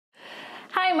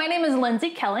Hi, my name is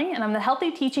Lindsey Koelling, and I'm the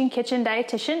Healthy Teaching Kitchen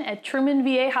Dietitian at Truman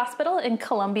VA Hospital in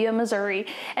Columbia, Missouri.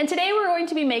 And today we're going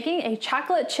to be making a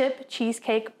chocolate chip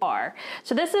cheesecake bar.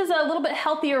 So this is a little bit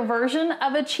healthier version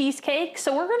of a cheesecake.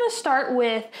 So we're going to start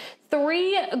with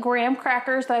 3 graham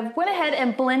crackers that I've went ahead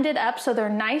and blended up so they're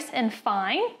nice and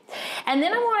fine. And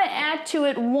then I want to add to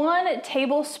it 1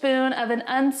 tablespoon of an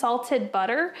unsalted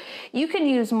butter. You can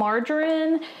use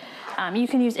margarine. You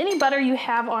can use any butter you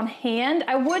have on hand.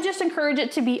 I would just encourage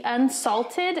it to be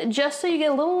unsalted, just so you get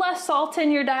a little less salt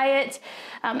in your diet,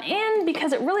 and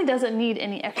because it really doesn't need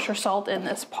any extra salt in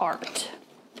this part.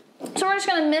 So we're just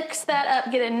gonna mix that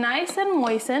up, get it nice and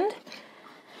moistened.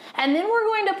 And then we're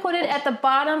going to put it at the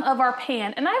bottom of our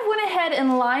pan. And I've went ahead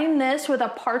and lined this with a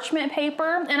parchment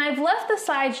paper, and I've left the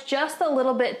sides just a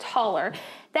little bit taller.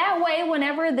 That way,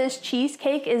 whenever this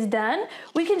cheesecake is done,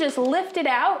 we can just lift it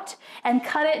out and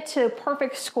cut it to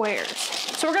perfect squares.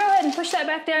 So we're gonna go ahead and push that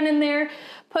back down in there,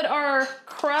 put our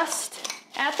crust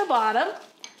at the bottom,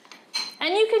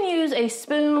 and you can use a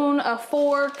spoon, a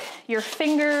fork, your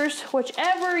fingers,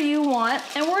 whichever you want,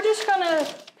 and we're just gonna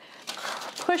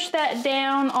push that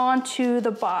down onto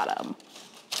the bottom.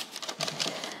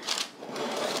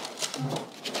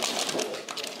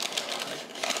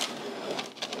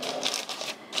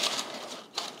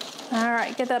 All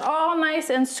right, get that all nice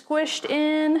and squished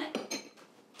in.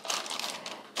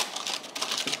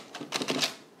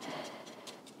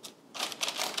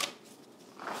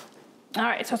 All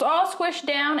right, so it's all squished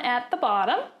down at the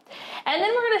bottom. And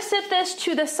then we're gonna sit this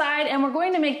to the side, and we're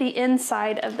going to make the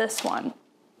inside of this one.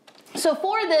 So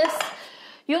for this,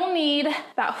 you'll need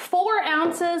about 4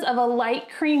 ounces of a light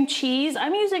cream cheese.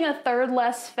 I'm using 1/3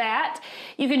 less fat.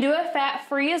 You can do it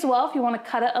fat-free as well if you want to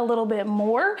cut it a little bit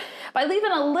more. By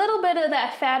leaving a little bit of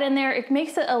that fat in there, it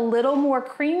makes it a little more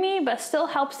creamy, but still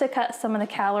helps to cut some of the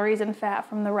calories and fat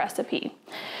from the recipe.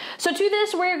 So to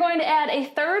this, we're going to add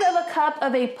 1/3 of a cup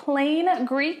of a plain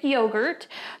Greek yogurt.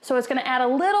 So it's going to add a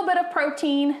little bit of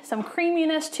protein, some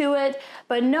creaminess to it,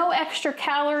 but no extra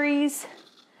calories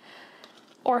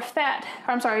or fat,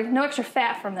 no extra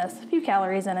fat from this, a few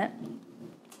calories in it.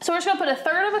 So we're just gonna put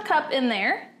 1/3 of a cup in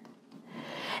there.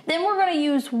 Then we're gonna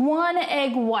use 1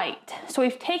 egg white. So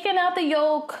we've taken out the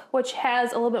yolk, which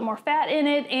has a little bit more fat in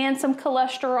it and some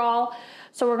cholesterol.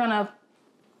 So we're gonna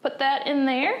put that in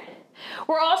there.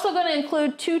 We're also gonna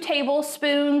include 2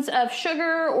 tablespoons of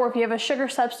sugar, or if you have a sugar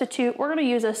substitute, we're gonna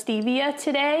use a stevia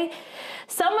today.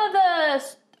 Some of the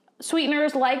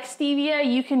sweeteners like stevia,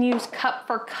 you can use cup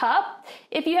for cup.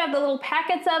 If you have the little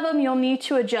packets of them, you'll need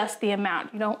to adjust the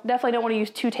amount. You definitely don't want to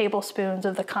use 2 tablespoons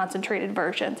of the concentrated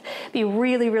versions. It'd be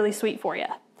really, really sweet for you.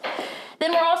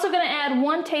 Then we're also going to add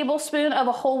 1 tablespoon of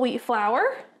a whole wheat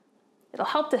flour. It'll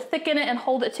help to thicken it and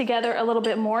hold it together a little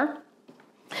bit more.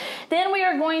 Then we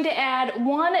are going to add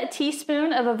 1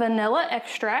 teaspoon of a vanilla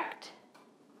extract.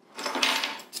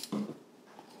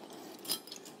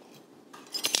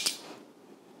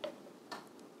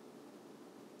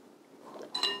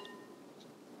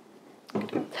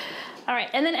 All right,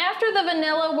 and then after the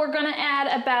vanilla, we're gonna add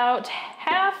about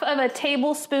 1/2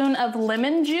 tablespoon of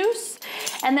lemon juice.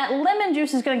 And that lemon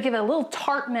juice is gonna give it a little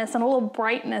tartness and a little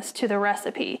brightness to the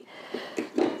recipe.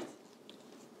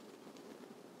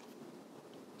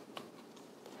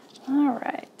 All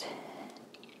right.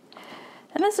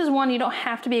 And this is one you don't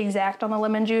have to be exact on the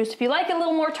lemon juice. If you like it a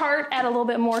little more tart, add a little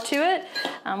bit more to it.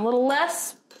 A little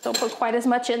less, don't put quite as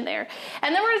much in there.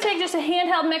 And then we're gonna take just a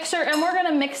handheld mixer, and we're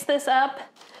gonna mix this up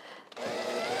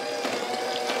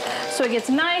so it gets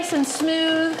nice and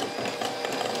smooth.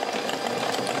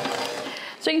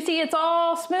 So you can see it's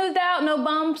all smoothed out, no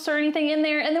bumps or anything in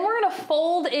there. And then we're gonna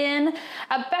fold in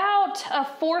about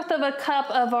 1/4 of a cup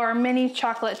of our mini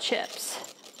chocolate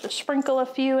chips. Just sprinkle a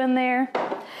few in there.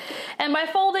 And by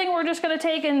folding, we're just gonna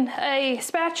take a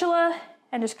spatula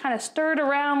and just kind of stir it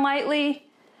around lightly.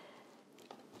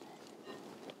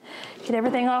 Get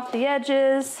everything off the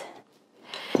edges.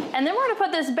 And then we're gonna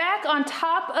put this back on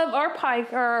top of our pie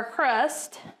or our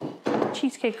crust,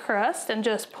 cheesecake crust, and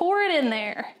just pour it in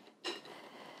there.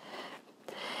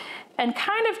 And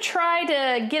kind of try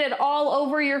to get it all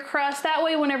over your crust. That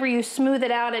way, whenever you smooth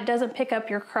it out, it doesn't pick up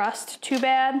your crust too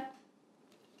bad.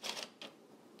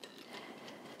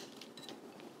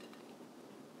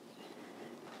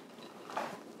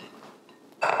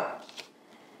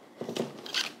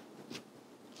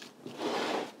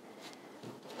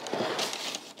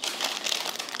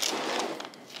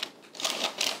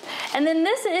 And then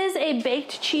this is a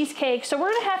baked cheesecake, so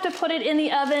we're gonna have to put it in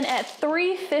the oven at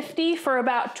 350 for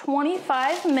about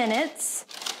 25 minutes.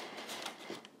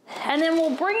 And then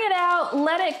we'll bring it out,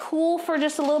 let it cool for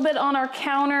just a little bit on our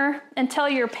counter until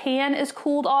your pan is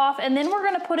cooled off. And then we're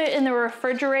gonna put it in the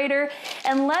refrigerator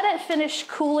and let it finish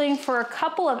cooling for a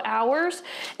couple of hours.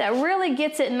 That really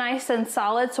gets it nice and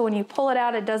solid, so when you pull it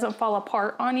out, it doesn't fall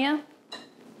apart on you.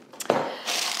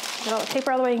 Get all the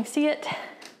paper out of the way, you can see it.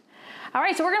 All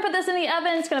right, so we're gonna put this in the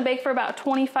oven. It's gonna bake for about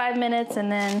 25 minutes and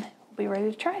then we'll be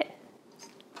ready to try it.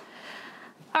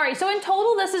 All right, so in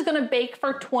total, this is gonna bake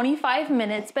for 25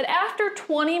 minutes, but after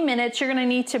 20 minutes, you're gonna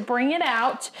need to bring it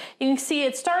out. You can see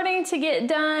it's starting to get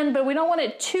done, but we don't want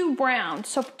it too brown.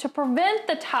 So to prevent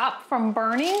the top from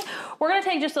burning, we're gonna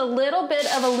take just a little bit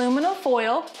of aluminum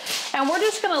foil, and we're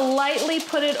just gonna lightly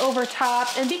put it over top.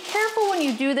 And be careful when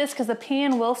you do this, because the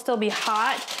pan will still be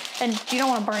hot, and you don't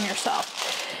wanna burn yourself.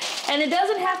 And it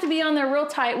doesn't have to be on there real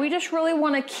tight. We just really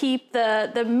want to keep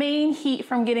the main heat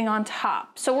from getting on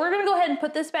top. So we're going to go ahead and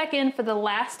put this back in for the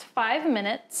last 5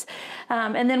 minutes.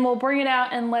 And then we'll bring it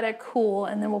out and let it cool,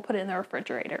 and then we'll put it in the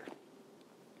refrigerator.